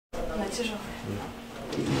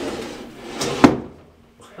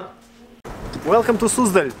Welcome to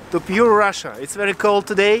Suzdal, to pure Russia. It's very cold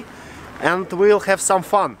today and we'll have some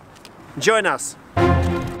fun. Join us!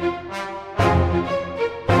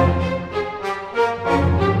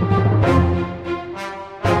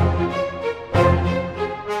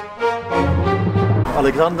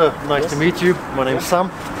 Alexander, nice to meet you. My name is Sam.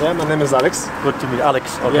 Yeah, my name is Alex. Good to meet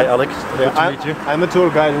Alex. Okay, yeah. Alex. Good to meet you. I'm a tour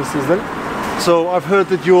guide in Suzdal. So I've heard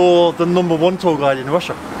that you're the #1 tour guide in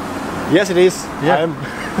Russia. Yes, it is. Yeah. I am.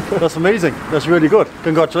 That's amazing. That's really good.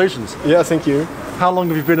 Congratulations. Yeah, thank you. How long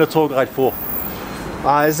have you been a tour guide for?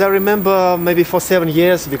 As I remember, maybe for 7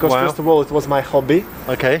 years, because first of all, it was my hobby.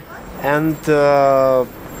 Okay. And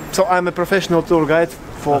so I'm a professional tour guide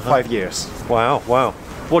for 5 years. Wow, wow.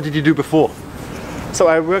 What did you do before? So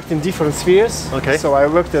I worked in different spheres. Okay. So I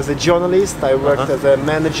worked as a journalist, I worked as a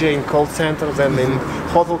manager in call centers and in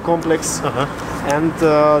hotel complex. And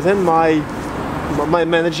then my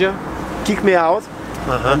manager kicked me out.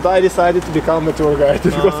 And I decided to become a tour guide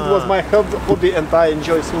because it was my hobby and I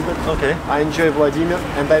enjoy Suzdal. Okay. I enjoy Vladimir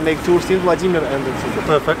and I make tours in Vladimir and in Suzdal.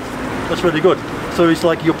 Perfect. That's really good. So it's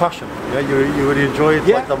like your passion. Yeah, you really enjoy it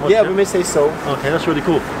like that much. Yeah, we may say so. Okay, that's really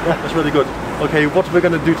cool. That's really good. Okay, what are we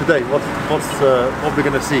going to do today? What are we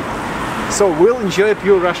going to see? So we'll enjoy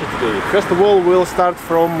pure Russia today. First of all, we'll start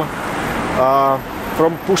from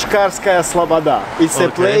Pushkarskaya Sloboda. It's a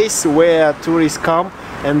place where tourists come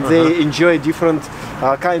and they enjoy different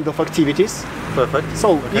kind of activities. Perfect.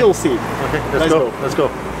 So you'll see. Okay, let's go. Let's go.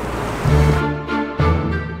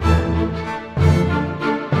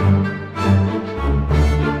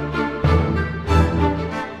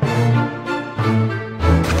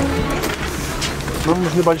 Нам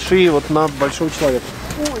нужны большие, вот на большого человека.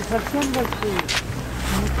 Ой, совсем большие.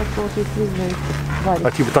 Ну, такого вот есть,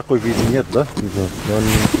 А типа такой вида нет, да? Да, они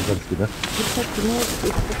не да?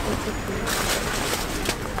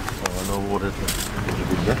 Ну вот это может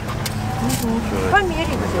быть, да?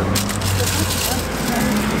 Померить.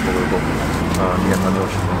 Нет, она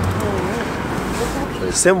очень.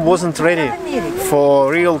 Sam wasn't ready for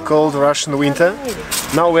real cold Russian winter.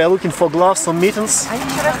 Now we are looking for gloves or mittens,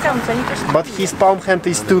 but his palm hand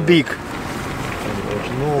is too big.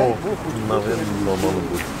 Ну, наверное, мало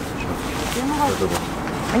будет.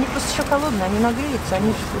 Они просто еще холодные, они нагреются,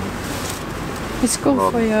 они... It's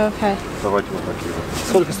cool for your hair. Давайте вот такие вот.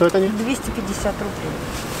 Сколько стоят они? 250 рублей.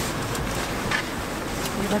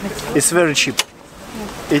 It's very cheap.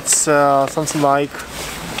 It's something like,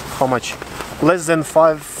 how much? Less than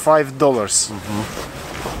 $5.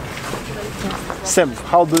 Sam,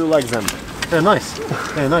 how do you like them? They're nice.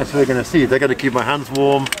 They're nice. We're going to see. They're going to keep my hands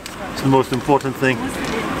warm. It's the most important thing.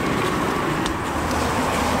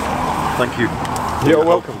 Thank you. You're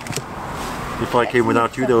welcome. If I came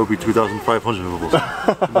without you, there would be 2,500 rubles,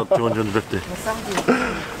 not 250.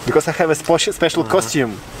 Because I have a special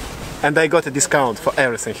costume, and I got a discount for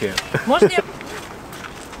everything here.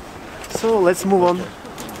 So let's move on.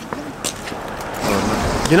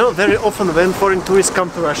 You know, very often when foreign tourists come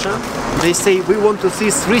to Russia, they say, we want to see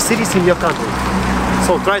 3 cities in your country.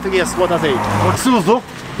 So try to guess, what are they? Suzdal,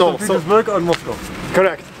 No, Picturesque and Moscow.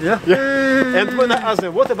 Correct. Yeah? And when I ask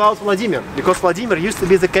them, what about Vladimir? Because Vladimir used to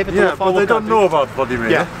be the capital of our but they country. don't know about Vladimir.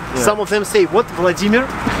 Yeah. Some of them say, what, Vladimir?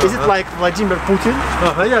 Is it like Vladimir Putin?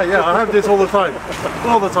 Yeah, I have this all the time.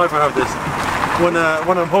 All the time I have this. When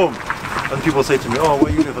I'm home. And people say to me, oh,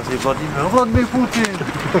 where you live? I say, Vladimir Putin.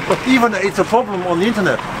 Even it's a problem on the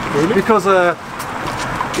internet. Really? Because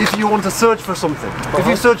if you want to search for something, if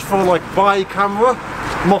you search for like buy camera,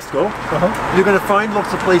 Moscow, you're going to find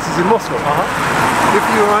lots of places in Moscow. If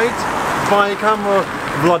you write buy camera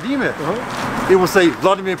Vladimir, it will say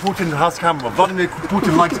Vladimir Putin has camera, Vladimir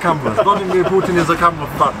Putin likes cameras, Vladimir Putin is a camera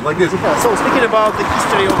fan, like this. So speaking about the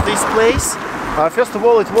history of this place, first of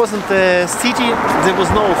all, it wasn't a city, there was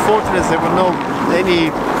no fortress, there were no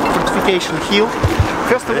any fortification hill.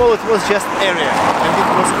 First of all, it was just area, and it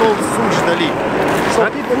was called Suzdali. So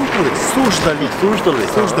people Suzdali.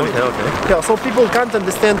 Okay. Yeah, so people can't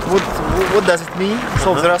understand what does it mean.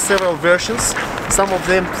 So there are several versions. Some of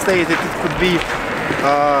them say that it could be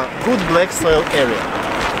good black soil area.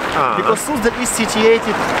 Because Suzdal is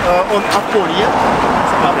situated on Aporia.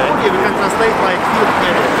 So Aporia we can translate like field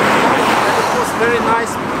area. And it was a very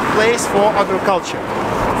nice place for agriculture,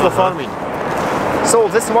 for farming. So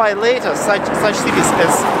that's why later such cities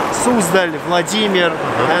as Suzdal, Vladimir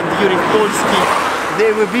and Yuri-Polsky,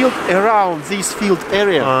 they were built around this field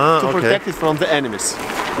area to protect it from the enemies.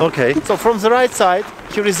 Okay. So from the right side,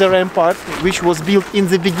 here is a rampart which was built in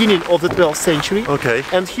the beginning of the 12th century. Okay.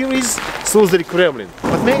 And here is Suzdal Kremlin.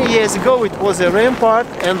 But many years ago it was a rampart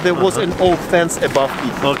and there was an oak fence above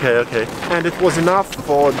it. Okay, okay. And it was enough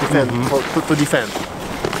for defend, to defend.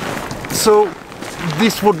 So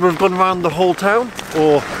this would have gone around the whole town,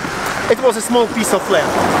 or? It was a small piece of land.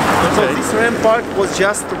 Okay. So this rampart was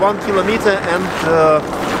just 1 kilometer and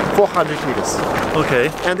 400 meters. Okay.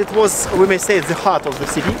 And it was, we may say, the heart of the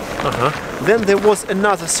city. Then there was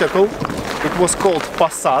another circle. It was called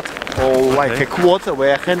Passat, or like a quarter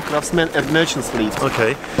where handcraftsmen and merchants lived.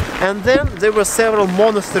 Okay. And then there were several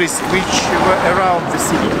monasteries which were around the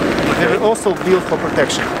city. They were also built for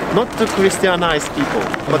protection, not to Christianize people,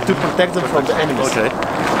 but to protect them from the enemies. Okay.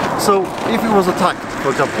 So if it was attacked, for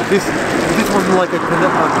example, this wasn't like a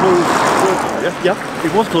closed door, yeah? Yeah.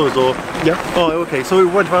 It was closed, or? Yeah. Oh, okay. So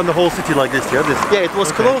it went around the whole city like this, yeah? Yeah, it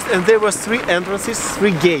was closed, and there were 3 entrances,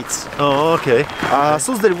 3 gates. Oh, okay.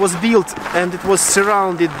 Suzdal was built, and it was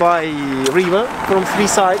surrounded by river from 3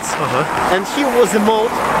 sides. And here was a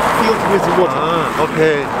moat filled with water.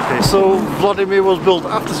 Okay, okay. So Vladimir was built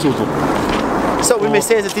after Suzdal. So we may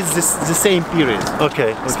say that it's the same period.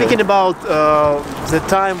 Okay, okay. Speaking about the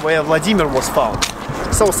time where Vladimir was found.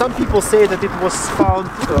 So some people say that it was found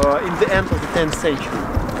in the end of the 10th century.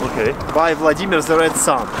 Okay. By Vladimir the Red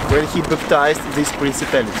Sun, when he baptized this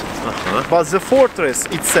principality. But the fortress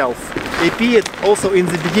itself appeared also in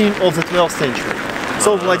the beginning of the 12th century.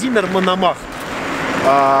 So Vladimir Monomach,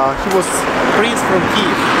 he was prince from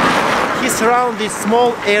Kiev. He surrounded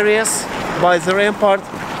small areas by the rampart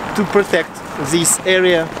to protect this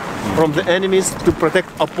area from the enemies, to protect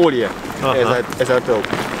Apolia, as I told.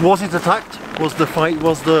 Was it attacked? Was the fight,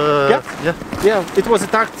 Yeah, it was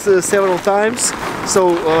attacked several times.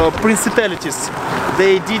 So principalities,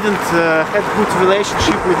 they didn't have good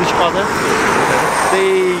relationship with each other.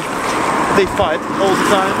 They fight all the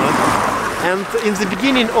time. And in the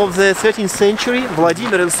beginning of the 13th century,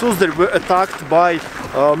 Vladimir and Suzdal were attacked by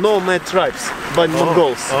nomad tribes, by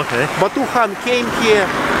Mongols. Okay. Batu Khan came here,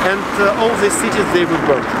 and all the cities they were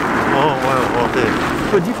burnt. Oh wow, okay.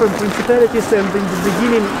 For different principalities, and in the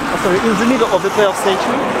beginning, in the middle of the 12th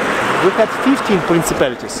century, we had 15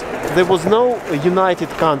 principalities. There was no united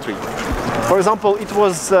country. For example, it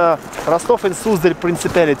was Rostov and Suzdal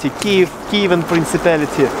principality, Kievan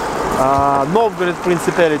principality, Novgorod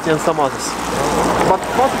principality, and some others. But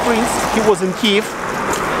first prince, he was in Kiev,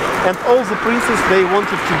 and all the princes, they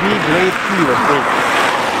wanted to be great Kievan prince.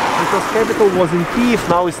 Because capital was in Kiev,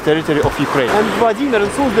 now it's territory of Ukraine. And Vladimir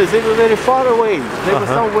and Suzdal, they were very far away. They were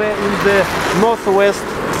somewhere in the northwest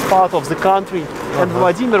part of the country. And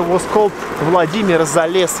Vladimir was called Vladimir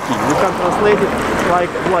Zalesky. You can translate it like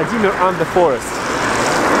Vladimir and the forest.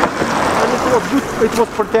 And it was good, it was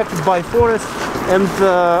protected by forests and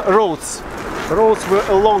roads. Roads were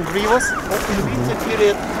along rivers, but in the winter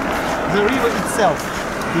period, the river itself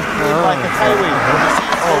became like a highway.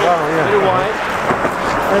 Very wide.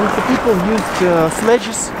 And the people used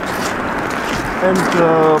sledges,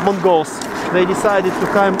 and Mongols, they decided to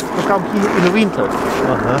come here in the winter.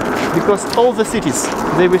 Because all the cities,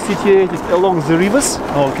 they were situated along the rivers.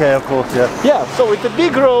 Okay, of course, yeah. Yeah, so it's a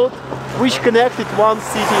big road which connected one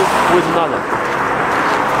city with another.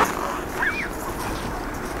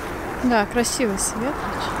 Да, красивый свет.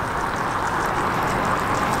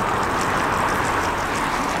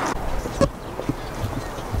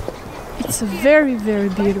 It's very, very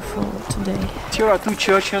beautiful today. Here are 2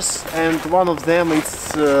 churches, and one of them is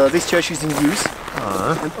this church is in use.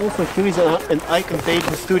 And also here is an icon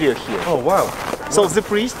painting studio here. Oh wow. So the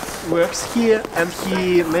priest works here and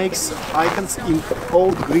he makes icons in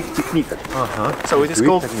old Greek technique. So it is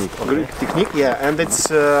called Greek technique, yeah, and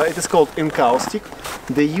it is called encaustic.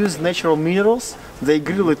 They use natural minerals, they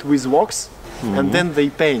grill it with wax, and then they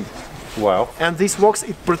paint. Wow. And this wax,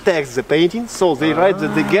 it protects the painting, so they write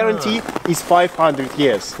that the guarantee is 500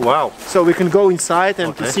 years. Wow. So we can go inside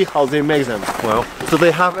and to see how they make them. Wow. Do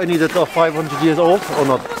they have any that are 500 years old or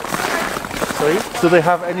not? Sorry? Do they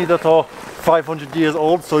have any that are 500 years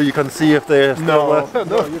old so you can see if they're still No,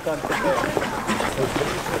 no, you can't compare.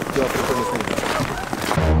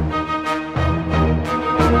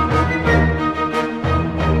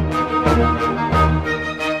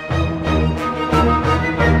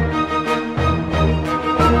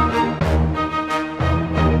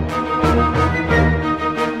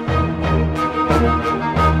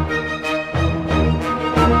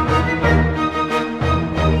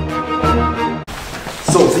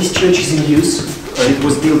 So this church is in use. It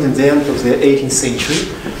was built in the end of the 18th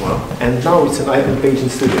century. Wow. And now it's an icon painting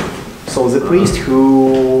studio. So the priest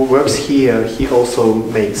who works here, he also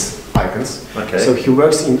makes icons. icons. Okay. So he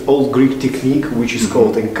works in old Greek technique, which is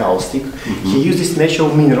called encaustic. He uses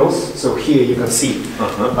natural minerals. So here you can see.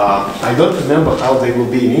 I don't remember how they will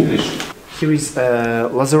be in English. Here is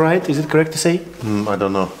lazurite. Is it correct to say? I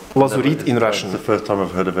don't know. Lazurite in Russian. It's the first time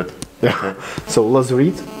I've heard of it. Yeah. Okay. So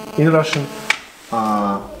lazurite in Russian.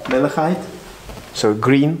 Malachite. So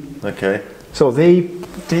green. Okay. So they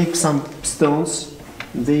take some stones.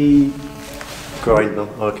 They Grind them.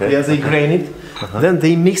 Okay. Yeah, they grain it, then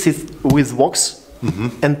they mix it with wax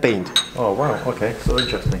and paint. Oh wow. Okay. So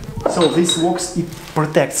interesting. So this wax, it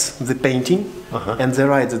protects the painting, and they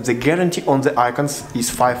write that the guarantee on the icons is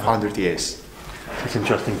 500 years. It's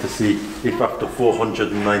interesting to see if after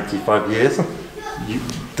 495 years,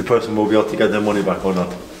 the person will be able to get their money back or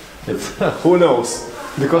not. It's Who knows?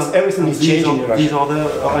 Because everything is changing in Russia. These are the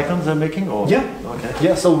icons they're making, or Yeah. Okay.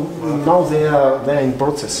 Yeah. So now they're in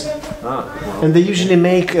process, Wow. and they usually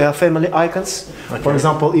make family icons. For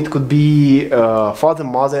example, it could be father,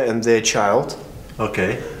 mother, and their child.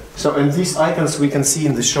 Okay. So and these icons we can see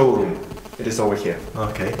in the showroom. It is over here.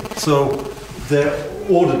 Okay. So they're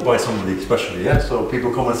ordered by somebody especially, yeah? So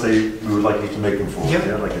people come and say, we would like you to make them for us. Yeah.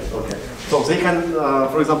 Yeah, like it. Okay. So they can,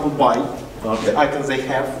 for example, buy the icons they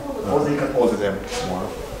have, or they can order them. Wow.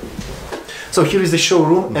 So here is the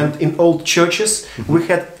showroom, and in old churches we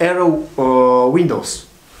had arrow windows.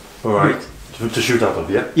 All right. To shoot out of,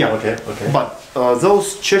 yeah? Yeah. Okay, okay. But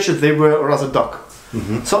those churches, they were rather dark.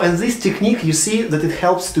 So in this technique you see that it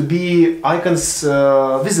helps to be icons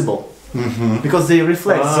visible. Because they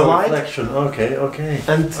reflect the light. Reflection, okay, okay.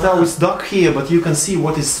 And now it's dark here, but you can see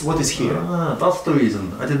what is here. Ah, that's the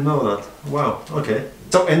reason. I didn't know that. Wow, okay.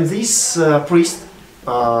 So and this priest,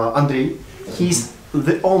 Andrei, he's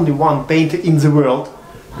the only one painter in the world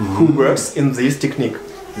who works in this technique.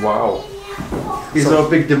 Wow. Is there a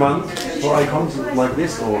big demand for icons like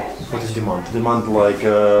this, or What is demand? demand like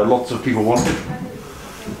lots of people want it?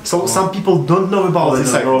 So some people don't know about they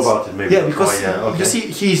this don't know icons. about it, maybe Yeah, that's because why, yeah, okay. you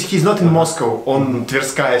see, he's not in Moscow on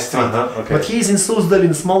Tverskaya Street, Okay. but he's in Suzdal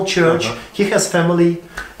in a small church. He has family,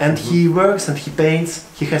 and he works and he paints.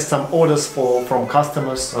 He has some orders from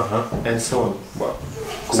customers, and so on. Wow.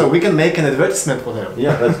 So we can make an advertisement for them.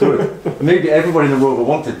 Yeah, let's do it. Maybe everybody in the world will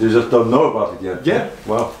want it, they just don't know about it yet. Yeah.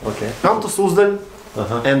 Wow, okay. Come to Suzdal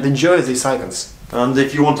and enjoy these icons. And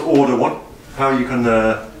if you want to order one, how you can,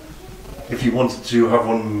 if you wanted to have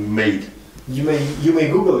one made? You may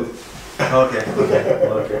Google it. Okay, okay,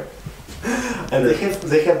 okay. And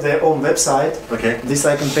they have their own website. Okay. This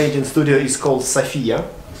icon painting studio is called Sofia.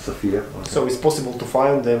 Sophia. Okay. So it's possible to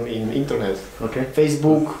find them in internet. Okay.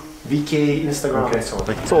 Facebook, VK, Instagram, Okay. and so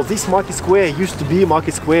on. So this market square used to be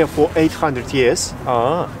market square for 800 years.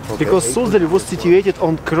 Okay. Because Suzdal was situated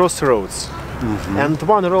on crossroads. And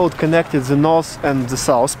one road connected the north and the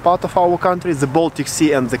south part of our country, the Baltic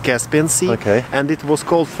Sea and the Caspian Sea. Okay. And it was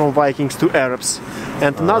called from Vikings to Arabs.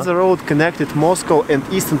 And another road connected Moscow and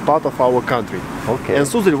eastern part of our country. Okay. And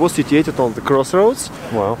Suzdal was situated on the crossroads.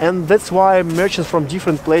 Wow. And that's why merchants from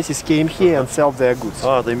different places came here and sell their goods.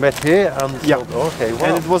 Ah, they met here and Yeah. okay, wow.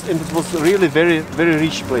 And it was really very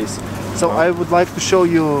rich place. So I would like to show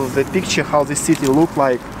you the picture how this city looked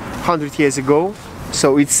like 100 years ago.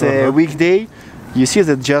 So it's a weekday. You see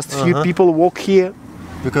that just few people walk here.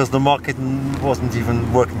 Because the market wasn't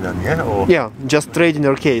even working then, yeah? Or Yeah, just trading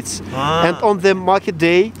arcades. And on the market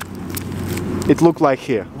day, it looked like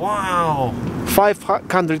here. wow.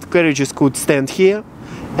 500 carriages could stand here,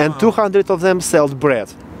 and 200 of them sold bread.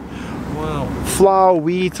 Wow. Flour,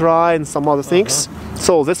 wheat, rye, and some other things.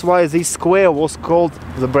 So that's why this square was called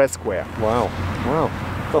the bread square. Wow. Wow.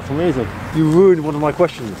 That's amazing. You ruined one of my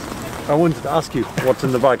questions. I wanted to ask you what's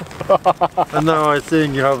in the bag. And now I'm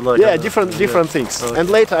seeing you have like Yeah, different things. And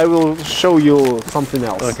later I will show you something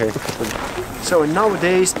else. Okay. So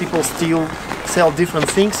nowadays people still sell different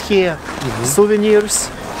things here, souvenirs,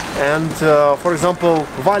 and for example,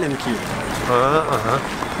 valenki.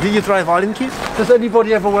 Did you try valenki? Does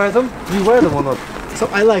anybody ever wear them? Do you wear them or not? So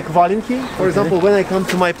I like valenki. For example, when I come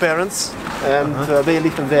to my parents and they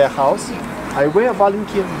live in their house, I wear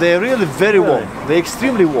valenki. They're really very warm. They're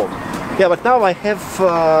extremely warm. Yeah, but now I have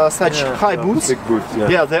such high boots. Big boots, yeah.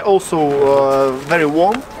 Yeah, they're also very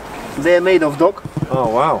warm. They're made of dog. Oh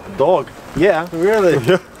wow, dog. Yeah. Really?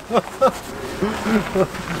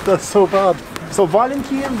 That's so bad. So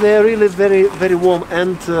valenki, they're really very warm,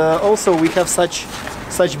 and also we have such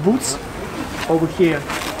boots over here.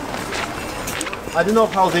 I don't know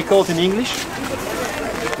how they call it in English.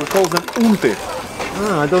 We call them unte.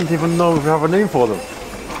 I don't even know if we have a name for them.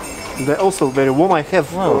 They're also very warm. I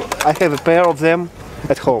have a pair of them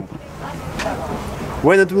at home.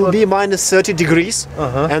 when it will be minus 30 degrees,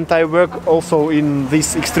 and I work also in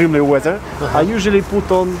this extremely weather, I usually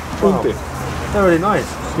put on punti. They're really nice.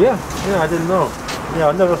 Yeah. Yeah, I didn't know. Yeah,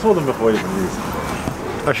 I never saw them before even these.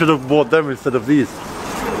 I should have bought them instead of these.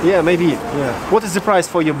 Yeah, maybe. Yeah. What is the price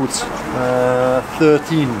for your boots?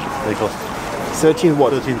 13 they cost. 13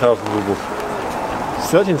 what? 13,000 rubles.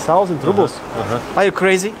 13,000 rubles? Are you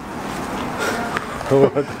crazy?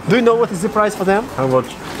 Do you know what is the price for them? How much?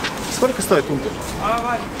 Сколько стоит пункт?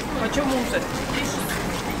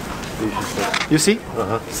 You see?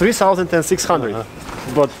 3,600.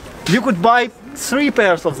 But you could buy 3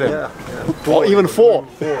 pairs of them. Or even 4.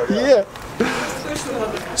 Yeah.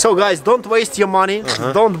 So guys, don't waste your money.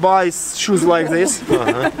 Don't buy shoes like this.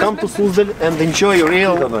 Come to Suzdal and enjoy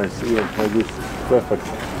real Nice. Yeah, like this. Perfect.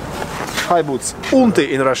 high boots. Unti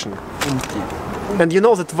in Russian. And you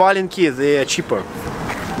know that valenki, they are cheaper.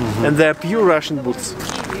 And they are pure Russian boots.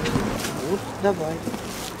 Давай.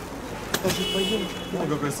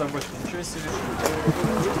 Какой собачка, ничего себе.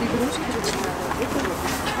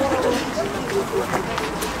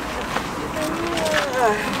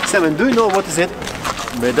 Simon, do you know what is it?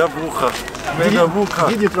 Medavucha. Medavucha.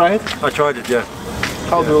 Did you try it? I tried it, yeah.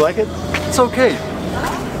 How do you like it? It's okay.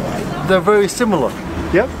 They're very similar.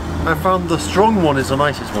 Yeah? I found the strong one is the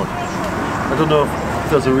nicest one. I don't know if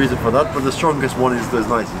there's a reason for that, but the strongest one is the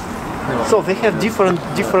nicest. So they have different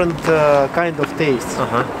kind of tastes.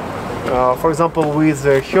 For example, with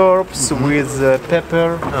herbs, with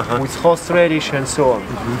pepper, with horseradish and so on.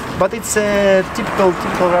 But it's a typical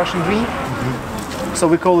Russian drink. So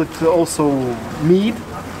we call it also mead,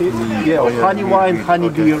 or honey wine, honey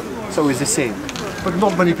beer. So it's the same. But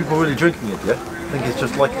not many people really drinking it, yeah? I think it's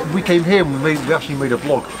just like, we came here and we actually made a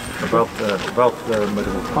vlog about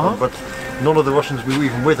Medavucha, but none of the Russians we were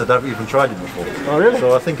even with had even tried it before. Oh really?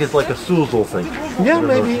 So I think it's like a Suzdal thing. Yeah,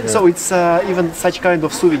 maybe. Yeah. So it's even such kind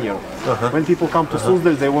of souvenir. When people come to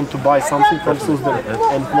Suzdal, they want to buy something from Suzdal,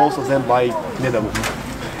 and most of them buy Medavucha.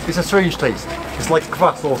 It's a strange taste. It's like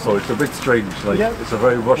kvass also. It's a bit strange. Like it's a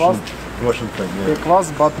very Russian thing. Yeah.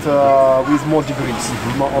 Kvass, but with more degrees.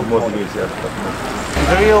 More degrees, yeah. Definitely.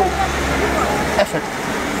 The real effect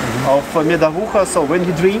of Medavucha. So when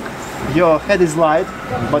you drink, your head is light,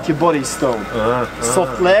 but your body is stoned.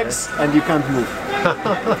 Soft legs, and you can't move.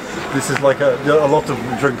 This is like a lot of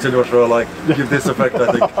drinks in Russia are like give this effect,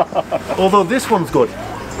 I think. Although this one's good.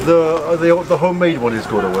 The homemade one is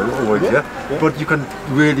good always, yeah. But you can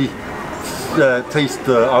really taste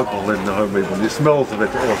the alcohol in the homemade one. It smells of it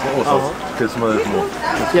also. You can smell it more.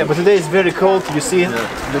 Yeah, but today it's very cold. You see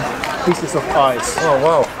the pieces of ice. Oh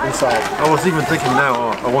wow! Inside. I was even thinking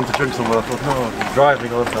now, I want to drink some. I thought, no, I'm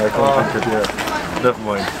driving on, I can't drink it. Yeah, never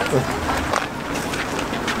mind.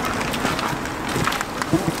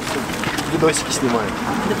 Видосики снимаем.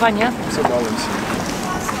 Да понятно. Все балуемся.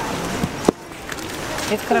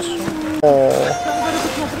 Это хорошо.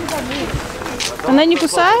 Она не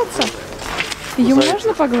кусается? Ее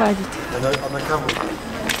можно погладить? Она камера.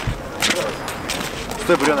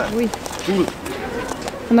 Стой, Бурена. Ой.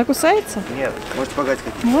 Она кусается? Нет, можете погладить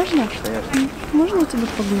как. Можно? Конечно. Можно я тебя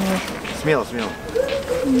поглажу? Смело, смело.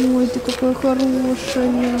 Ой, ты какая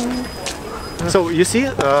хорошая. So you see,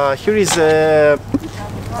 here is a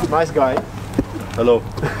nice guy. Hello.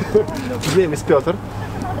 His name is Piotr.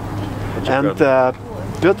 And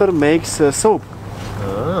Piotr makes soap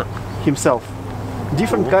himself.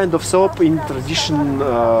 Different kind of soap in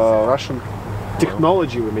traditional Russian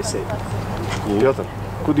technology, we may say. Piotr,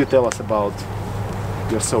 could you tell us about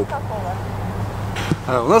your soap?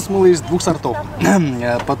 У нас мыло из 2 сортов.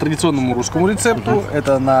 По традиционному русскому рецепту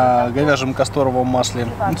это на говяжьем касторовом масле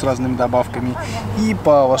с разными добавками, и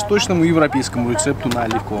по восточному европейскому рецепту на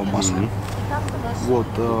оливковом масле. Вот,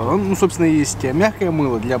 ну, собственно, есть мягкое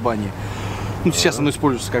мыло для бани. Ну, сейчас оно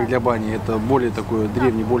используется как для бани. Это более такое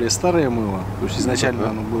древнее, более старое мыло. То есть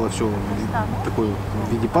изначально оно было все такое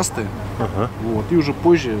в виде пасты. Вот. И уже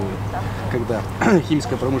позже, когда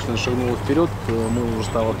химическая промышленность шагнула вперед, мыло уже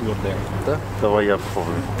стало твердое. Да? Давай я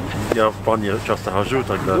попробую. Я в бане часто хожу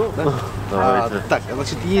тогда. Так,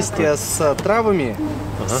 значит, есть с травами,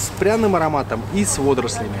 с пряным ароматом и с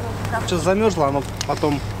водорослями. Сейчас замерзло, оно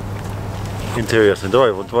потом... Интересно.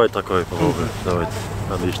 Давай такой попробуем. Давай.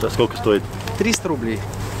 Отлично. Сколько стоит? 300 рублей.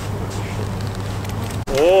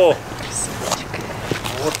 О!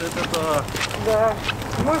 Вот это Да.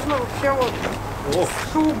 Можно вообще вот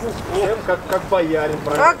шубу. Как боярин,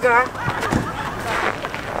 правильно? Ага.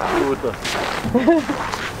 круто.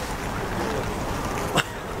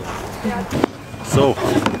 So,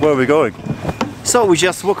 where are we going? So we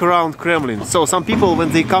just walk around Kremlin. So some people,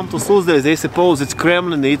 when they come to Suzdal, they suppose it's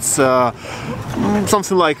Kremlin, it's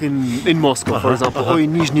something like in Moscow, for example, or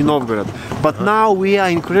in Nizhny Novgorod. But now we are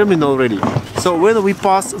in Kremlin already. So when we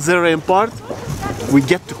pass the rampart, we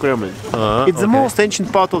get to Kremlin. It's the most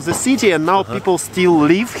ancient part of the city, and now people still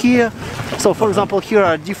live here. So for example, here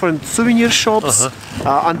are different souvenir shops,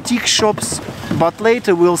 antique shops, but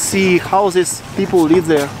later we'll see houses, people live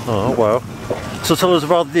there. Oh wow. So tell us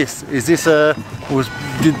about this. Is this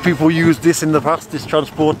did people use this in the past, this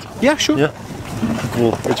transport? Yeah, sure. Yeah.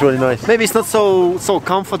 Cool. It's really nice. Maybe it's not so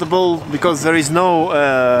comfortable because there is no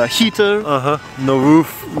heater. No roof.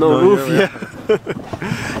 No roof, yeah.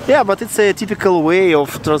 Yeah, but it's a typical way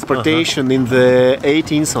of transportation in the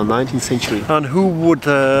 18th or 19th century. And who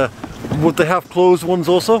would they have closed ones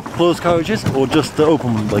also? Closed carriages or just the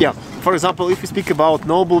open ones? Like? Yeah. For example, if we speak about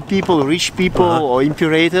noble people, rich people or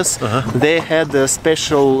imperators, they had a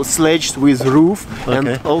special sledge with roof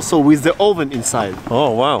and also with the oven inside. Oh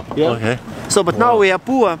wow. Yeah. Okay. So, but now we are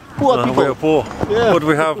poor people. We are poor. Yeah. But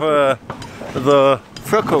we have the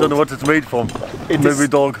Fur I coat. don't know what it's made from. It Maybe is-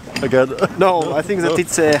 dog again. No, I think that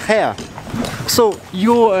it's hair. So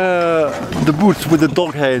your the boots with the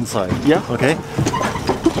dog hair inside. Yeah. Okay.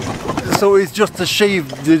 So it's just to shave.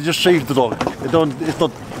 They just shave the dog. It's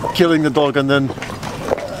not killing the dog and then.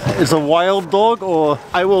 It's a wild dog or.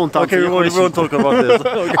 I won't answer Okay, we your won't question. talk about this.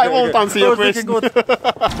 Okay, I won't answer your question.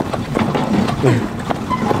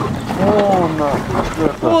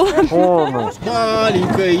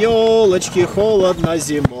 Маленькой елочке холодно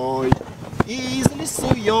зимой. Из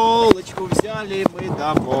лесу елочку взяли мы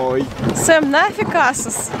домой. Сэм, нафиг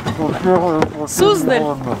Асос? Суздаль?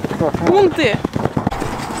 Пункты.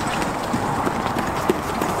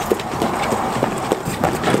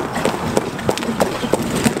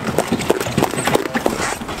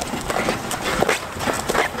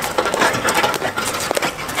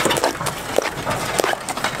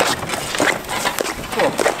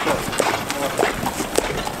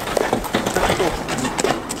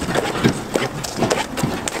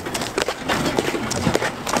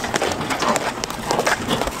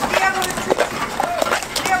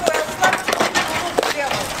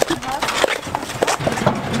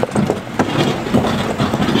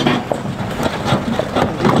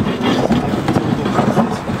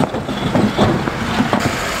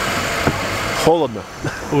 Холодно.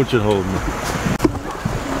 Очень холодно.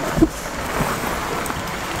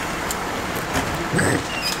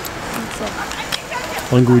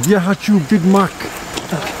 Он говорит, я хочу Big Mac.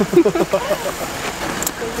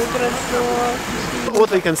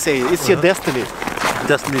 What we can say? It's your destiny.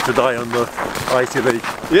 Destiny to die on the icy lake.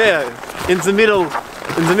 Yeah, in the middle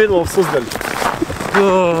of Suzdal.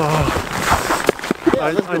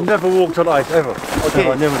 I never walked on ice ever. Okay.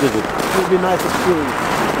 No, I never did it. It will be a nice experience.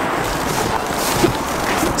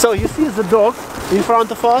 So you see the dog in front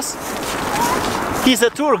of us? He's a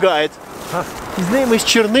tour guide. His name is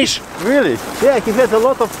Chernish. Really? Yeah, he has a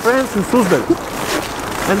lot of friends in Suzdal.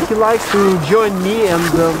 And he likes to join me and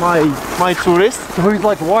my tourists. So he's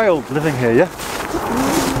like wild living here, yeah?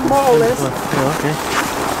 More or less. Yeah, okay.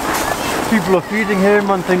 People are feeding him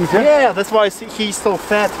and things, yeah? Yeah, that's why he's so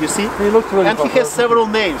fat, you see? He looks really And he has several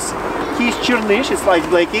names. He's Chernish, it's like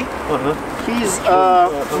Blackie. He's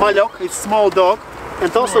Malok, it's small dog.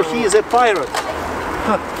 And also he is a pirate.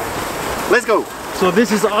 Let's go. So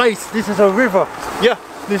this is ice, this is a river. Yeah.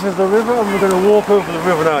 This is the river and we're going to walk over the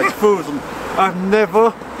river now. It's frozen. I've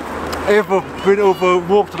never ever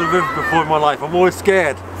walked to the river before in my life. I'm always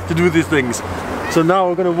scared to do these things. So now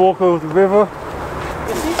we're going to walk over the river.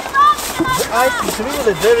 The ice is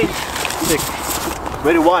really very thick.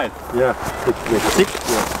 Very wide. Yeah, Thick?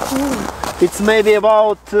 Yeah. It's maybe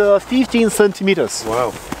about 15 centimeters.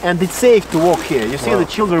 wow. And it's safe to walk here. You see the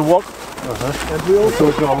children walk. And we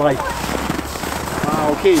also So light.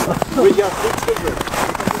 okay. We just children.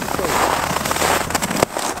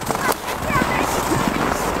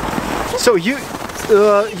 So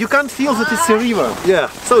you can't feel that it's a river. Yeah.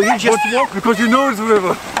 So you just walk. Because you know it's a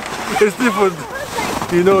river. It's different.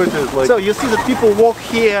 You know it is like. So you see that people walk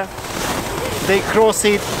here. They cross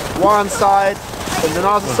it one side and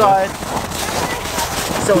another side.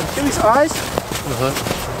 So here is ice.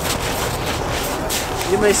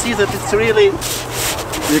 You may see that it's really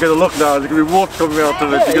You're going to look now, there's going to be water coming out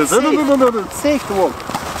of it. She goes, it's no. it's safe to walk.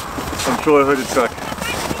 I'm sure I heard it crack.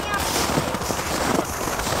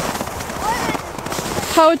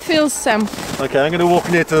 How it feels, Sam? Okay, I'm going to walk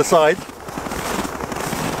near to the side.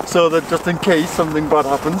 So that just in case something bad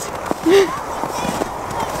happens.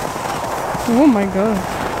 Oh my god.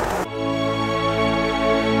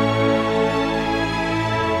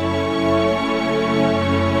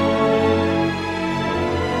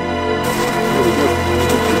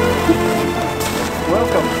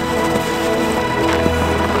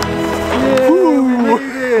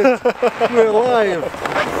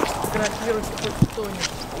 фотографировать хоть кто-нибудь.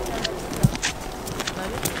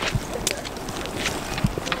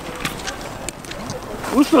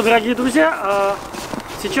 Ну что, дорогие друзья,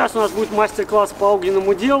 сейчас у нас будет мастер-класс по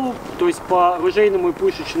огненному делу, то есть по оружейному и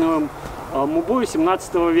пушечному бою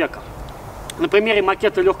 17 века. На примере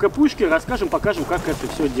макета легкой пушки расскажем, покажем, как это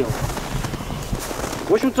все делать.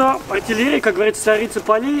 В общем-то, артиллерия, как говорится, царица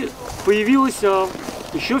полей, появилась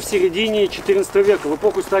еще в середине 14 века. В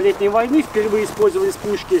эпоху Столетней войны впервые использовались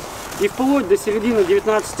пушки, и вплоть до середины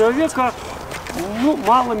 19 века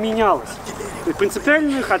мало менялось.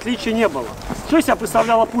 Принципиальных отличий не было. Что из себя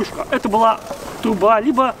представляла пушка? Это была труба,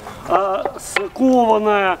 либо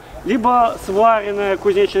скованная, либо сваренная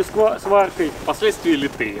кузнечной сваркой. Впоследствии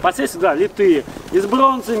литые. Впоследствии, да, литые. Из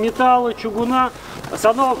бронзы, металла, чугуна. С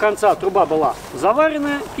одного конца труба была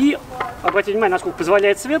заваренная, и, обратите внимание, насколько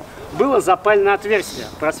позволяет свет, было запальное отверстие,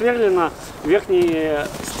 просверлено в верхние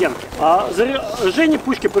стенки. А заряжение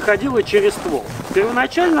пушки проходило через ствол.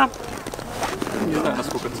 Первоначально, Не знаю,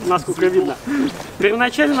 насколько видно,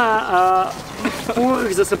 первоначально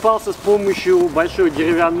порох засыпался с помощью большой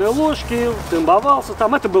деревянной ложки, трамбовался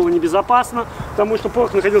там. Это было небезопасно, потому что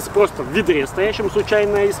порох находился просто в ведре стоящем,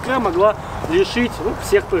 случайная искра могла лишить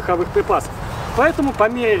всех пороховых припасов. Поэтому по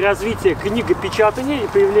мере развития книгопечатания и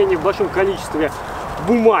появления в большом количестве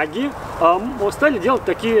бумаги стали делать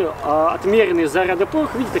такие отмеренные заряды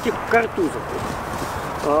пороха в виде таких картузов.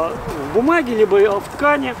 В бумаге либо в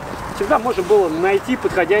ткани всегда можно было найти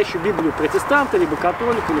подходящую Библию протестанта, либо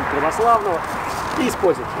католика, либо православного и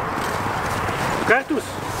использовать ее. Картуз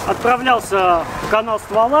отправлялся в канал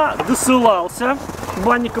ствола, досылался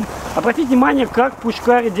банником. Обратите внимание, как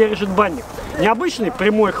пушкарь держит банник. Необычный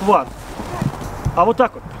прямой хват, а вот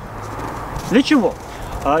так вот. Для чего?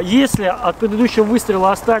 Если от предыдущего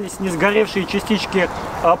выстрела остались не сгоревшие частички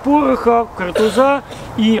пороха, картуза,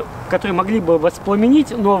 и которые могли бы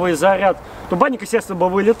воспламенить новый заряд, то банник, естественно, бы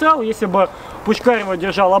вылетал. Если бы пушкарь его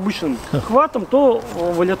держал обычным хватом, то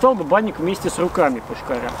вылетал бы банник вместе с руками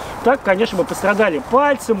пушкаря. Так, конечно, бы пострадали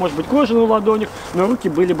пальцы, может быть, кожа на ладонях, но руки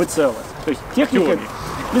были бы целы. То есть техника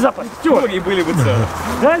безопасности. Теории были бы целы.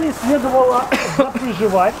 Далее следовало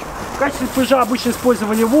запыжевать. В качестве пыжа обычно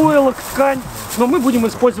использовали войлок, ткань, но мы будем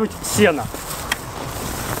использовать сено.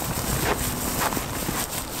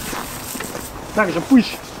 Также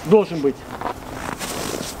пыж должен быть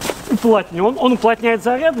уплотнен. Он уплотняет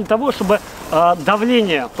заряд для того, чтобы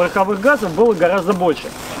давление пороховых газов было гораздо больше.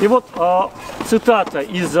 И вот цитата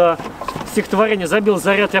из стихотворения «Забил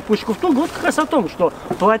заряд я пушку в тугу» вот как раз о том, что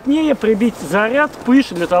плотнее прибить заряд пыж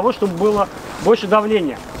для того, чтобы было больше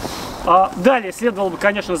давления. Далее следовало бы,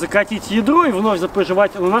 конечно, закатить ядро и вновь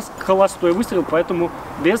запыжевать. У нас холостой выстрел, поэтому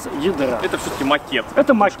без ядра. Это все-таки макет.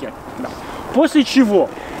 Это макет. Да. После чего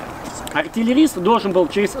артиллерист должен был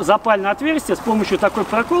через запальное отверстие с помощью такой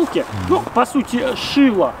проколки, по сути,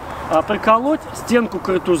 шило, проколоть стенку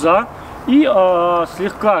картуза и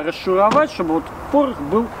слегка расшуровать, чтобы вот порох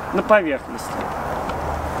был на поверхности.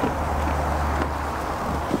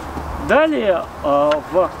 Далее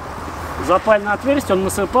в запальное отверстие он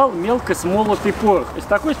насыпал мелко смолотый порох из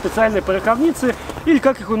такой специальной пороховницы, или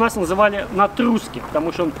как их у нас называли, натруски,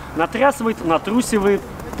 потому что он натрясывает, натрусивает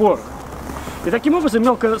порох. И таким образом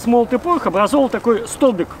мелко смолотый порох образовал такой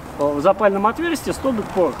столбик в запальном отверстии, столбик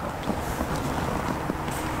пороха.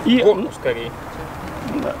 И, скорее.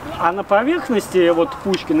 А на поверхности вот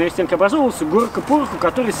пушки, на стенке образовывалась горка пороха,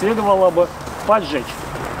 который следовало бы поджечь.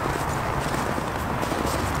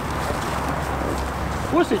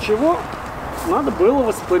 После чего надо было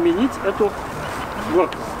воспламенить эту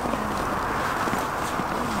горку.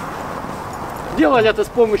 Делали это с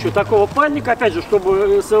помощью такого пальника, опять же,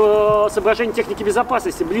 чтобы соображение техники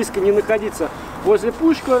безопасности близко не находиться возле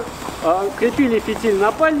пушки, крепили фитиль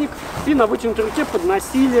на пальник и на вытянутой руке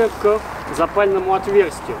подносили к запальному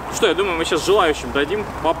отверстию. Что, я думаю, мы сейчас желающим дадим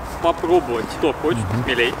попробовать. Кто хочет,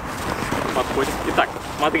 смелей. Подходит. Итак,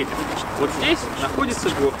 смотрите, вот здесь находится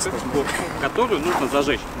горка, которую нужно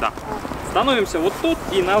зажечь. Да. Становимся вот тут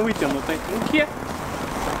и на вытянутой руке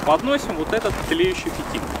подносим вот этот тлеющий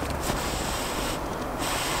фитиль.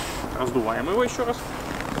 Раздуваем его еще раз,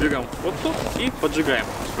 берем вот тут и поджигаем.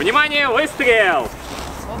 Внимание, выстрел!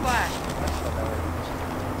 Опа!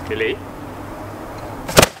 Смелей.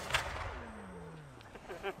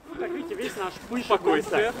 Как видите, весь наш пыш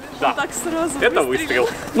Спокойствие. Да. Так сразу Это выстрел.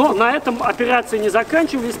 Но на этом операции не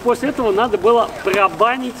заканчивались. После этого надо было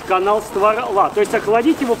пробанить канал ствола, то есть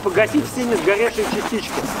охладить его, погасить все несгоревшие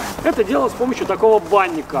частички. Это делалось с помощью такого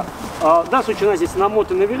банника. В данном случае у нас здесь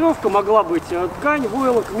намотана веревка, могла быть ткань,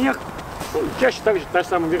 войлок, мех, чаще также та же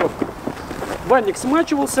самая веревка. Банник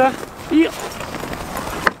смачивался и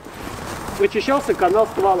прочищался канал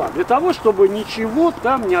ствола. Для того, чтобы ничего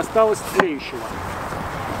там не осталось тлеющего.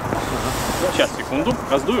 Сейчас, секунду,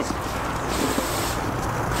 раздую.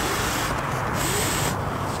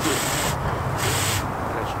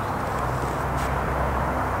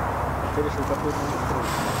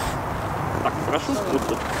 Так, прошу, вот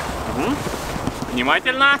тут. Угу.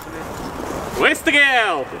 Внимательно.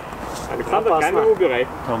 Выстрел! Александр, Опасно. камеру убирай.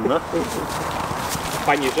 Там, да?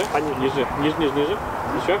 Пониже, ниже, ниже.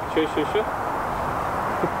 Еще. Отлично.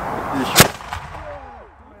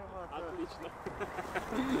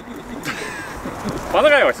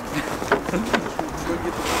 Понравилось?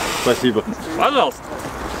 Спасибо. Пожалуйста.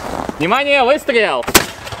 Внимание, выстрел!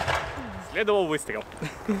 Следовал выстрел.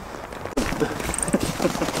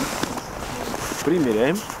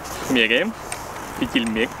 Примеряем. Меряем. Фитиль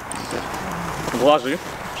мерь. Вложи.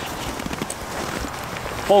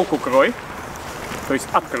 Полку крой. То есть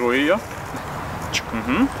открой ее.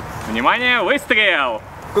 Угу. Внимание, выстрел!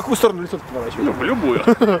 В какую сторону лицо поворачиваем? В любую.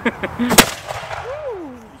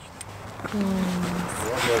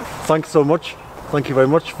 Thanks so much. Thank you very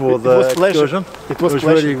much for It the was pleasure. excursion. It was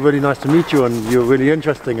really, really nice to meet you, and you're really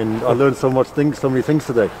interesting, and I learned so many things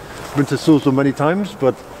today. Been to Suzdal many times,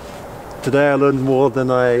 but today I learned more than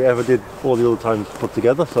I ever did all the other times put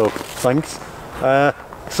together, so thanks.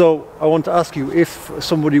 So I want to ask you, if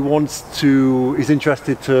somebody is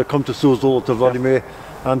interested to come to Suzdal or to Vladimir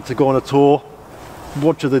and to go on a tour,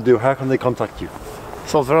 what should they do? How can they contact you?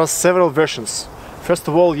 So there are several versions. First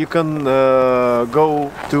of all, you can go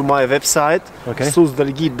to my website, Okay.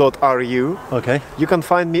 suzdalguide.ru. Okay. You can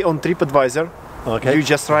find me on TripAdvisor. Okay. You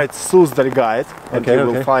just write Suzdal Guide, and Okay, you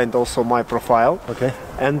will okay. find also my profile. Okay.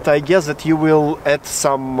 And I guess that you will add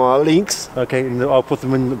some links. Okay. And I'll put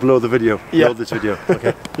them in below the video. Yeah. Below this video.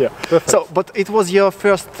 Okay. Yeah. So, but it was your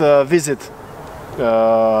first visit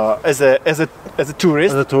as a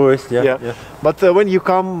tourist. As a tourist, yeah. Yeah. But when you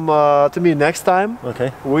come to me next time,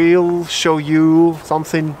 Okay. we'll show you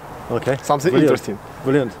something Okay. something Brilliant. interesting.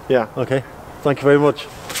 Brilliant. Yeah. Okay. Thank you very much.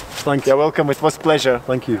 Thanks. You're welcome. It was a pleasure.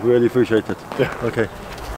 Thank you. Really appreciate it. Yeah. Okay.